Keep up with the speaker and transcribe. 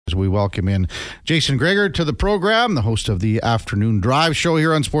As we welcome in Jason Gregor to the program, the host of the Afternoon Drive show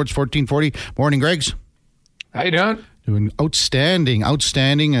here on Sports 1440. Morning, Gregs. How you doing? Doing outstanding.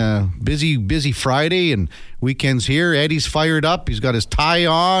 Busy Friday and weekends here. Eddie's fired up. He's got his tie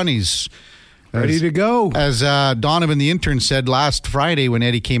on. He's ready to go. As Donovan, the intern, said last Friday when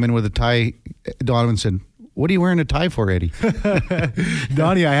Eddie came in with a tie, Donovan said, "What are you wearing a tie for, Eddie?"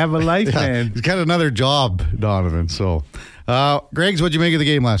 Donnie, I have a life, man. He's got another job, Donovan. So, Greggs, what'd you make of the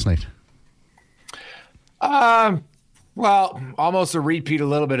game last night? Well, almost a repeat a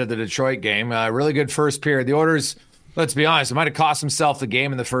little bit of the Detroit game. Really good first period. The Oilers, let's be honest, it might have cost himself the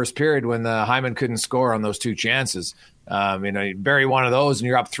game in the first period when Hyman couldn't score on those two chances. You bury one of those and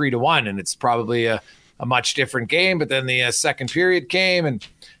you're up 3-1, and it's probably a much different game. But then the second period came, and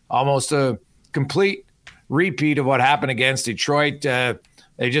almost a complete repeat of what happened against Detroit. They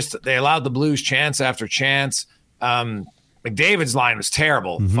allowed the Blues chance after chance. McDavid's line was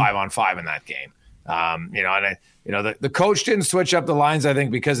terrible, 5-on-5 in that game. The coach didn't switch up the lines, I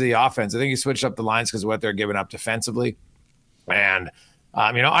think, because of the offense. I think he switched up the lines because of what they're giving up defensively. And,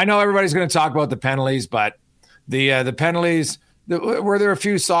 I know everybody's going to talk about the penalties, but the penalties, were there a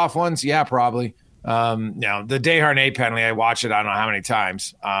few soft ones? Yeah, probably. The Desharnais penalty, I watched it I don't know how many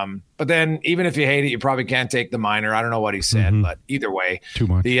times. But then even if you hate it, you probably can't take the minor. I don't know what he said, but either way, too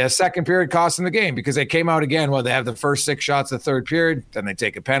much. The second period cost them the game because they came out again. Well, they have the first 6 shots of the third period, then they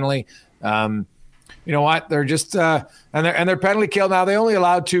take a penalty. You know what? They're just and their penalty kill now. They only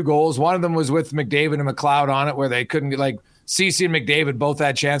allowed 2 goals. One of them was with McDavid and McLeod on it, where they couldn't Ceci and McDavid both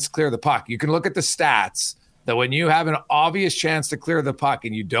had a chance to clear the puck. You can look at the stats that when you have an obvious chance to clear the puck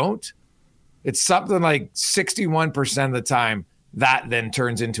and you don't, it's something like 61% of the time that then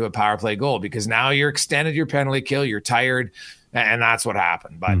turns into a power play goal because now you're extended your penalty kill, you're tired, and that's what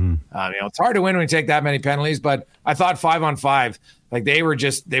happened. But it's hard to win when you take that many penalties. But I thought 5-on-5,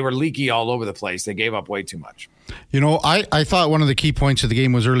 they were leaky all over the place. They gave up way too much. I thought one of the key points of the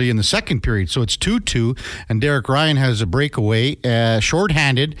game was early in the second period. So it's 2-2, and Derek Ryan has a breakaway,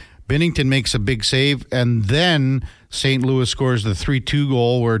 shorthanded. Binnington makes a big save, and then St. Louis scores the 3-2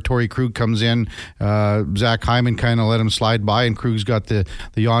 goal where Torrey Krug comes in. Zach Hyman kind of let him slide by, and Krug's got the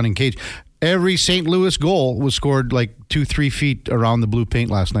yawning cage. Every St. Louis goal was scored 2-3 feet around the blue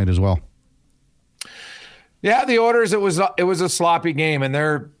paint last night as well. Yeah, the Oilers, it was a sloppy game,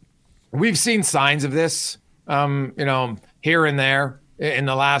 and we've seen signs of this, here and there in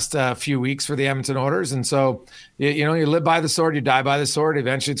the last few weeks for the Edmonton Oilers. And so, you live by the sword, you die by the sword.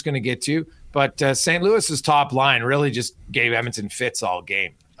 Eventually it's going to get to you. But St. Louis's top line really just gave Edmonton fits all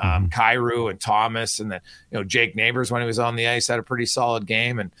game. Kyrou and Thomas and then, Jake Neighbors, when he was on the ice, had a pretty solid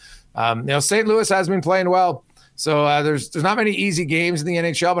game. And, St. Louis has been playing well. So there's not many easy games in the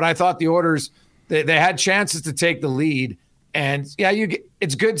NHL, but I thought the Oilers, they had chances to take the lead. And yeah,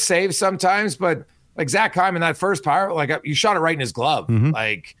 it's good saves sometimes, but Zach Hyman, that first power, you shot it right in his glove.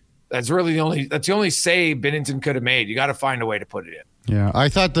 That's really the only save Binnington could have made. You got to find a way to put it in. Yeah, I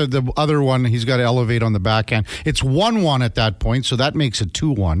thought the other one, he's got to elevate on the backhand. It's 1-1 at that point, so that makes it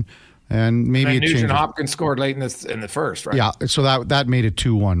 2-1. And maybe it changes. Hopkins scored late in the first, right? Yeah, so that made it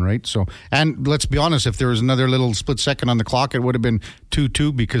 2-1, right? So, and let's be honest, if there was another little split second on the clock, it would have been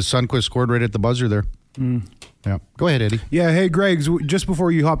 2-2 because Sundqvist scored right at the buzzer there. Yeah. Go ahead, Eddie. Yeah. Hey, Greg, just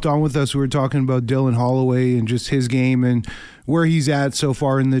before you hopped on with us, we were talking about Dylan Holloway and just his game and where he's at so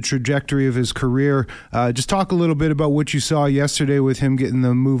far in the trajectory of his career. Just talk a little bit about what you saw yesterday with him getting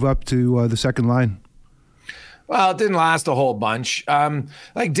the move up to the second line. Well, it didn't last a whole bunch.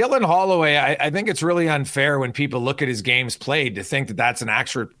 Dylan Holloway, I think it's really unfair when people look at his games played to think that that's an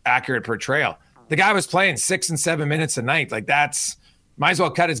accurate portrayal. The guy was playing 6 and 7 minutes a night. Might as well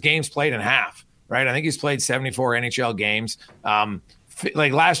cut his games played in half. Right, I think he's played 74 NHL games.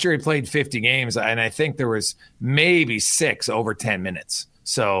 Last year, he played 50 games, and I think there was maybe 6 over 10 minutes.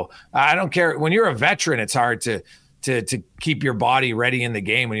 So I don't care. When you're a veteran, it's hard to keep your body ready in the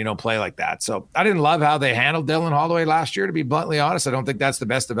game when you don't play like that. So I didn't love how they handled Dylan Holloway last year, to be bluntly honest. I don't think that's the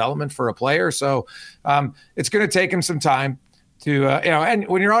best development for a player. So it's going to take him some time to, and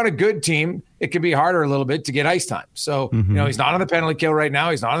when you're on a good team, it can be harder a little bit to get ice time. So, he's not on the penalty kill right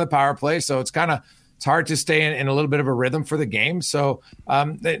now. He's not on the power play. So it's hard to stay in a little bit of a rhythm for the game. So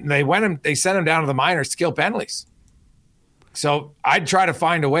they sent him down to the minors to kill penalties. So I'd try to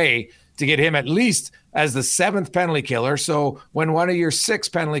find a way to get him at least as the 7th penalty killer. So when one of your 6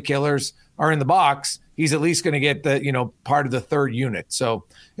 penalty killers are in the box, he's at least going to get the, part of the 3rd unit. So,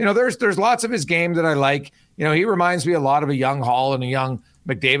 there's lots of his game that I like. He reminds me a lot of a young Hall and a young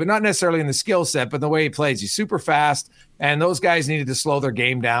McDavid, not necessarily in the skill set, but the way he plays. He's super fast, and those guys needed to slow their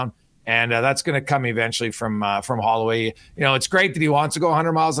game down. And that's going to come eventually from Holloway. You know, it's great that he wants to go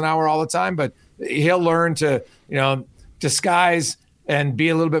 100 miles an hour all the time, but he'll learn to, disguise and be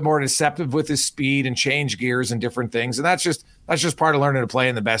a little bit more deceptive with his speed and change gears and different things. And that's just part of learning to play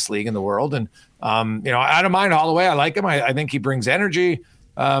in the best league in the world. And, I don't mind Holloway. I like him. I think he brings energy.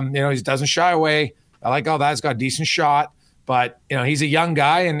 He doesn't shy away. I like all that. He's got a decent shot. But, he's a young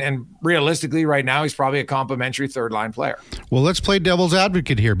guy, and realistically right now he's probably a complimentary third-line player. Well, let's play devil's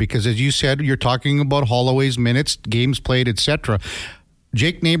advocate here because, as you said, you're talking about Holloway's minutes, games played, etc.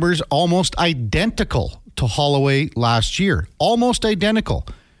 Jake Neighbours almost identical to Holloway last year. Almost identical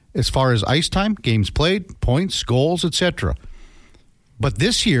as far as ice time, games played, points, goals, etc. But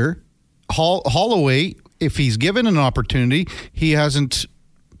this year, Holloway, if he's given an opportunity, he hasn't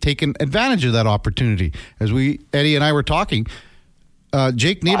taken advantage of that opportunity. As Eddie and I were talking,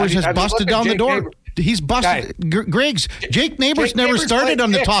 Jake Neighbours has busted down the door. He's busted. Jake Neighbours never started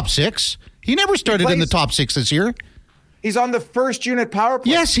on the top six. He never started in the top six this year. He's on the first unit power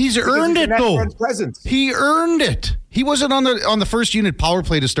play. Yes, he's earned it though. He earned it. He wasn't on the first unit power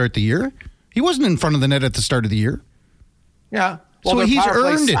play to start the year. He wasn't in front of the net at the start of the year. Yeah. Well, so he's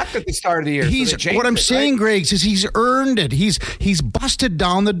earned it at the start of the year. What I'm saying, Greg, is he's earned it. He's busted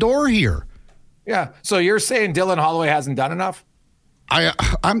down the door here. Yeah. So you're saying Dylan Holloway hasn't done enough?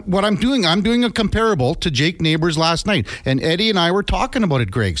 I'm doing a comparable to Jake Neighbours last night, and Eddie and I were talking about it,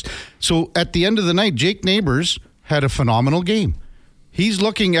 Greg's. So at the end of the night, Jake Neighbours had a phenomenal game. He's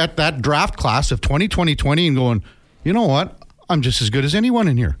looking at that draft class of 2020 and going, you know what? I'm just as good as anyone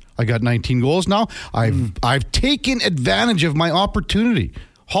in here. I got 19 goals now. I've taken advantage of my opportunity.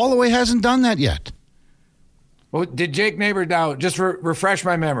 Holloway hasn't done that yet. Well, did Jake Neighbours now just refresh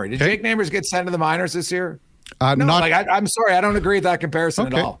my memory? Did Jake Neighbours get sent to the minors this year? No, I'm sorry, I don't agree with that comparison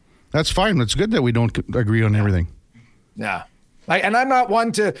at all. That's fine. It's good that we don't agree on everything. Yeah, and I'm not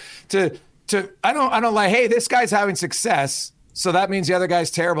one to I don't like. Hey, this guy's having success, so that means the other guy's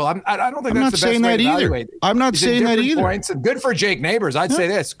terrible. I don't think that's the best way to evaluate it. I'm not saying that either. Points, and good for Jake Neighbours. I'd say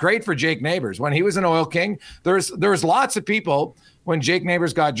this: great for Jake Neighbours. When he was an Oil King, there was lots of people when Jake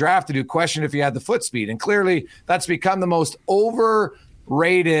Neighbours got drafted who questioned if he had the foot speed, and clearly that's become the most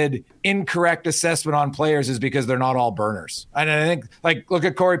overrated, incorrect assessment on players is because they're not all burners. And I think, look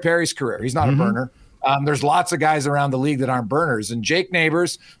at Corey Perry's career; he's not a burner. There's lots of guys around the league that aren't burners. And Jake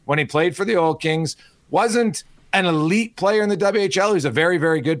Neighbours, when he played for the Oil Kings, wasn't an elite player in the WHL. He's a very,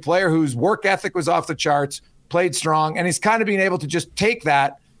 very good player whose work ethic was off the charts, played strong, and he's kind of being able to just take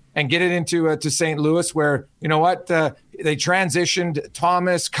that and get it into to St. Louis where, they transitioned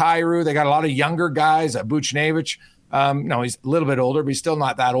Thomas, Kyrou. They got a lot of younger guys, Buchnevich. No, he's a little bit older, but he's still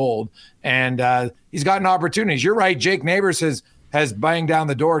not that old. And he's gotten opportunities. You're right, Jake Neighbours has banged down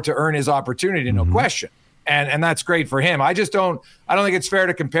the door to earn his opportunity, no question. And that's great for him. I don't think it's fair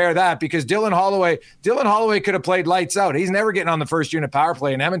to compare that because Dylan Holloway could have played lights out. He's never getting on the first unit power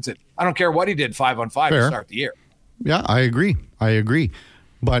play in Edmonton. I don't care what he did 5-on-5 to start the year. Yeah, I agree.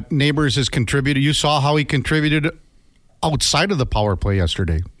 But Neighbours has contributed. You saw how he contributed outside of the power play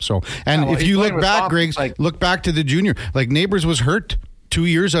yesterday. So, and if you look back, Greg, look back to the junior. Neighbours was hurt 2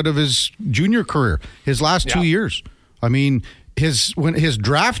 years out of his junior career. His last 2 years. I mean, his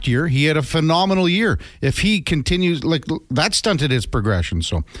draft year, he had a phenomenal year. If he continues, that stunted his progression.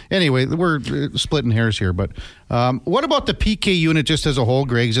 So anyway, we're splitting hairs here. But what about the PK unit just as a whole,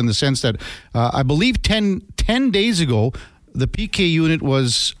 Greg's, in the sense that I believe 10 days ago, the PK unit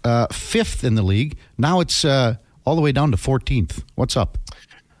was 5th in the league. Now it's all the way down to 14th. What's up?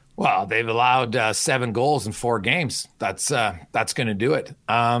 Well, they've allowed 7 goals in 4 games. That's going to do it.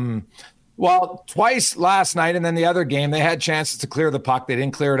 Well, twice last night and then the other game, they had chances to clear the puck. They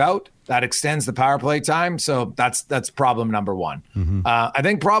didn't clear it out. That extends the power play time. So that's problem number 1. I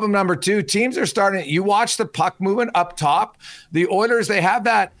think problem number 2, teams are starting. You watch the puck movement up top. The Oilers, they have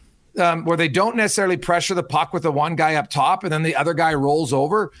that where they don't necessarily pressure the puck with the one guy up top and then the other guy rolls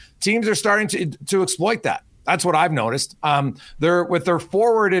over. Teams are starting to exploit that. That's what I've noticed. They're with their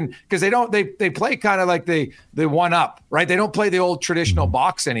forward and because they play kind of like the one up, right? They don't play the old traditional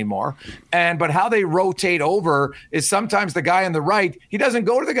box anymore. But how they rotate over is sometimes the guy on the right, he doesn't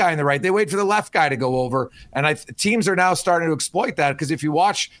go to the guy on the right. They wait for the left guy to go over. And teams are now starting to exploit that because if you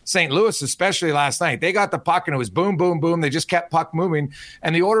watch St. Louis, especially last night, they got the puck and it was boom, boom, boom. They just kept puck moving.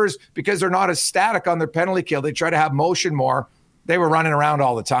 And the Oilers, because they're not as static on their penalty kill, they try to have motion more. They were running around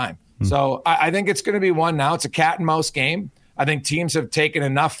all the time. So I think it's going to be one now. It's a cat and mouse game. I think teams have taken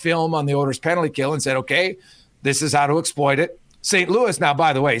enough film on the Oilers penalty kill and said, okay, this is how to exploit it. St. Louis, now,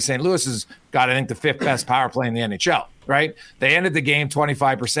 by the way, St. Louis has got, I think, the 5th best power play in the NHL, right? They ended the game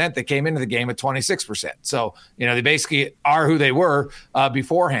 25%. They came into the game at 26%. So, they basically are who they were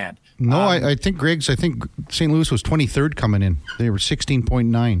beforehand. No, I think St. Louis was 23rd coming in. They were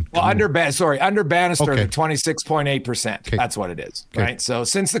 16.9. Well, under Bannister, Okay. they're 26.8%. Okay. That's what it is, Okay. right? So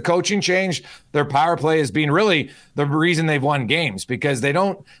since the coaching change, their power play has been really the reason they've won games, because they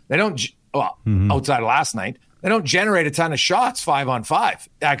don't. Outside of last night, they don't generate a ton of shots 5-on-5.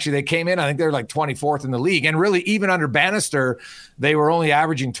 Actually, they came in, I think they're like 24th in the league. And really, even under Bannister, they were only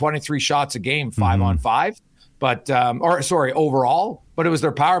averaging 23 shots a game 5-on-5. But, overall. But it was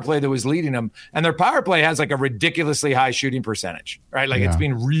their power play that was leading them. And their power play has like a ridiculously high shooting percentage, right? Like it's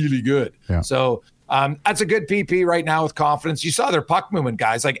been really good. Yeah. So that's a good PP right now with confidence. You saw their puck movement,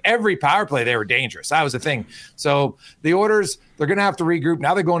 guys. Like every power play, they were dangerous. That was the thing. So the Oilers, they're going to have to regroup.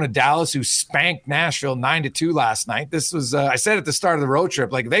 Now they're going to Dallas, who spanked Nashville 9-2 last night. This was, I said at the start of the road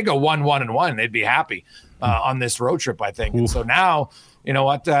trip, like they go 1-1-1, they'd be happy on this road trip, I think. And so now, you know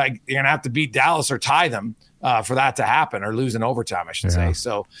what, you're going to have to beat Dallas or tie them for that to happen, or lose in overtime, I should say.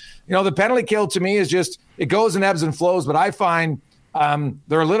 So, you know, the penalty kill to me is just, it goes in ebbs and flows, but I find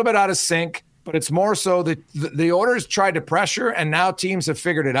they're a little bit out of sync. But it's more so that the Oilers tried to pressure, and now teams have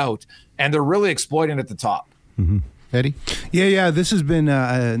figured it out, and they're really exploiting at the top. Mm-hmm. Eddie? Yeah. This has been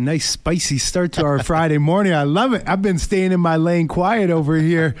a nice, spicy start to our Friday morning. I love it. I've been staying in my lane quiet over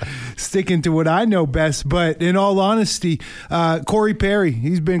here, sticking to what I know best. But in all honesty, Corey Perry,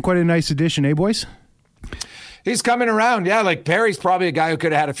 he's been quite a nice addition, eh, boys? He's coming around. Yeah, like Perry's probably a guy who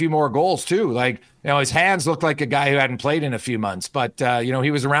could have had a few more goals, too. Like, you know, his hands looked like a guy who hadn't played in a few months. But, you know,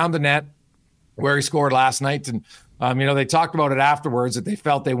 he was around the net where he scored last night. And, you know, they talked about it afterwards that they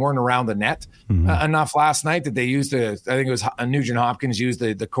felt they weren't around the net enough last night, that they used I think it was Nugent Hopkins used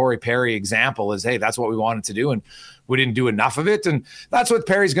the Corey Perry example as, hey, that's what we wanted to do. And we didn't do enough of it. And that's what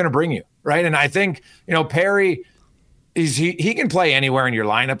Perry's going to bring you, right? And I think, you know, Perry he can play anywhere in your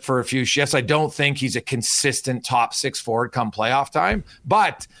lineup for a few shifts. I don't think he's a consistent top six forward come playoff time.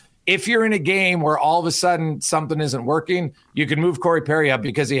 But if you're in a game where all of a sudden something isn't working, you can move Corey Perry up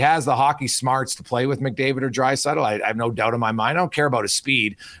because he has the hockey smarts to play with McDavid or Draisaitl. I have no doubt in my mind. I don't care about his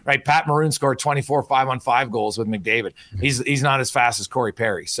speed, right? Pat Maroon scored 24 5-on-5 goals with McDavid. He's not as fast as Corey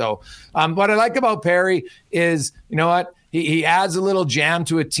Perry. So what I like about Perry is, you know what? He adds a little jam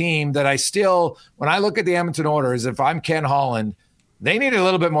to a team that I still, when I look at the Edmonton Oilers, if I'm Ken Holland, they need a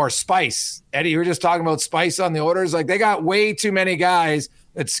little bit more spice. Eddie, you were just talking about spice on the Oilers. Like, they got way too many guys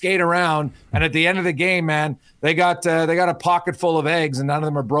that skate around, and at the end of the game, man, they got a pocket full of eggs, and none of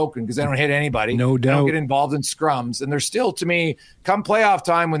them are broken because they don't hit anybody. No doubt. They don't get involved in scrums, and they're still, to me, come playoff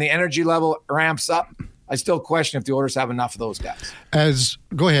time when the energy level ramps up, I still question if the Oilers have enough of those guys.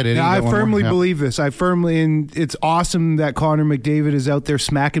 Go ahead, Eddie. Yeah, I firmly believe this. And it's awesome that Connor McDavid is out there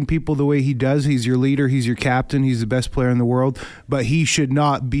smacking people the way he does. He's your leader. He's your captain. He's the best player in the world. But he should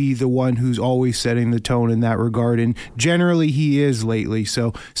not be the one who's always setting the tone in that regard. And generally, he is lately.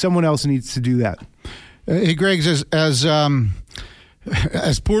 So someone else needs to do that. Hey, Greg,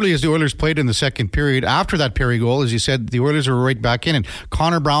 as poorly as the Oilers played in the second period, after that Perry goal, as you said, the Oilers were right back in, and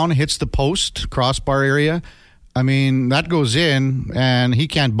Connor Brown hits the post, crossbar area. I mean, that goes in, and he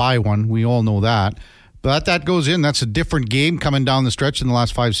can't buy one. We all know that. But that goes in. That's a different game coming down the stretch in the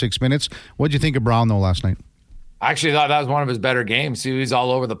last 5-6 minutes. What did you think of Brown, though, last night? I actually thought that was one of his better games. He was all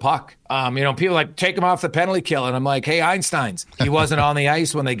over the puck. You know, people like take him off the penalty kill, and I'm like, hey, Einstein's, he wasn't on the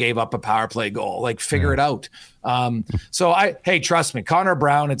ice when they gave up a power play goal. Like, figure it out. Trust me, Connor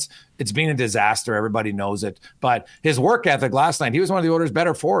Brown, it's been a disaster. Everybody knows it. But his work ethic last night, he was one of the Oilers'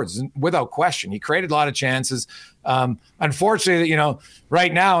 better forwards, without question. He created a lot of chances. Unfortunately, you know,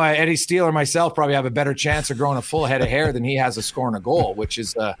 right now, Eddie Steele or myself probably have a better chance of growing a full head of hair than he has of scoring a goal, which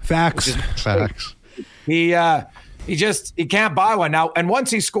is facts. Facts. He can't buy one now. And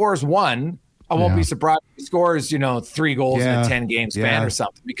once he scores one, I won't be surprised if he scores, 3 goals in a 10-game span or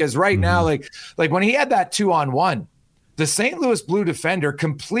something. Because right now, like when he had that 2-on-1, the St. Louis Blue defender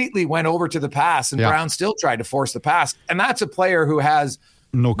completely went over to the pass, and Brown still tried to force the pass. And that's a player who has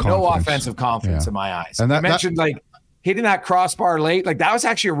no offensive confidence in my eyes. And I mentioned hitting that crossbar late, that was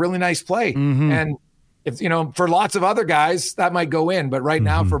actually a really nice play. Mm-hmm. And if for lots of other guys that might go in, but right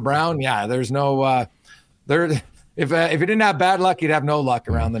now for Brown, there's no If he didn't have bad luck, he'd have no luck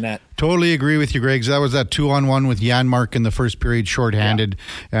around the net. Totally agree with you, Greg. That was that 2-on-1 with Janmark in the first period, shorthanded.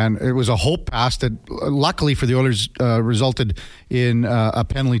 Yeah. And it was a hope pass that, luckily for the Oilers, resulted in a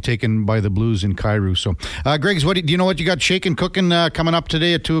penalty taken by the Blues in Karius. So, Greg, do you know what you got shaking, cooking coming up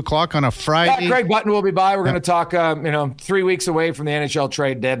today at 2 o'clock on a Friday? Yeah, Craig Button will be by. We're going to talk, 3 weeks away from the NHL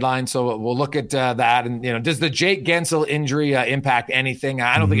trade deadline. So we'll look at that. And, does the Jake Gensel injury impact anything?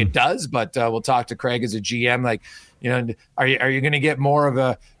 I don't think it does, but we'll talk to Craig as a GM. Are you going to get more of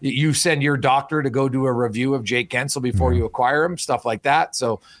a? You send your doctor to go do a review of Jake Gensel before you acquire him, stuff like that.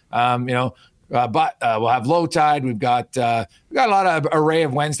 So, but we'll have low tide. We've got a lot of array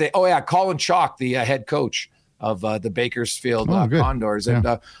of Wednesday. Oh yeah, Colin Chalk, the head coach of the Bakersfield Condors,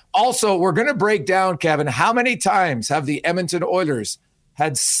 and also we're going to break down, Kevin, how many times have the Edmonton Oilers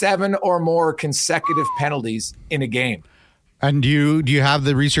had 7 or more consecutive penalties in a game? And do you have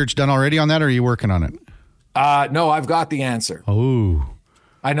the research done already on that, or are you working on it? No, I've got the answer. Oh,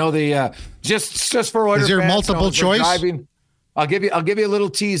 I know the just for Oilers. Is there fans, multiple choice? I'll give you a little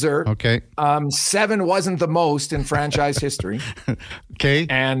teaser. Okay. 7 wasn't the most in franchise history. Okay.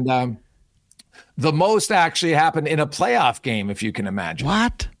 And the most actually happened in a playoff game, if you can imagine.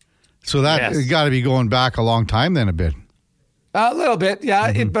 What? So that got to be going back a long time then, a bit. A little bit,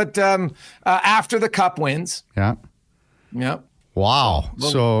 yeah. But after the Cup wins. Yeah. Yep. Wow.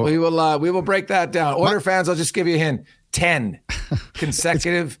 So we will break that down. Oiler fans, I'll just give you a hint. 10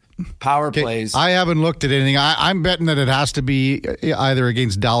 consecutive power plays. I haven't looked at anything. I'm betting that it has to be either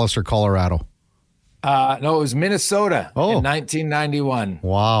against Dallas or Colorado. No, it was Minnesota in 1991.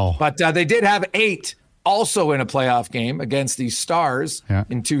 Wow. But they did have 8 also in a playoff game against the Stars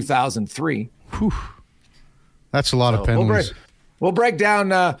in 2003. Whew. That's a lot of penalties. We'll break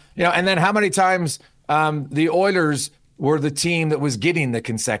down, and then how many times the Oilers were the team that was getting the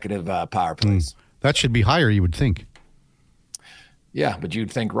consecutive power plays. That should be higher, you would think. Yeah, but you'd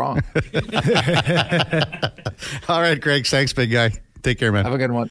think wrong. All right, Greg. Thanks, big guy. Take care, man. Have a good one.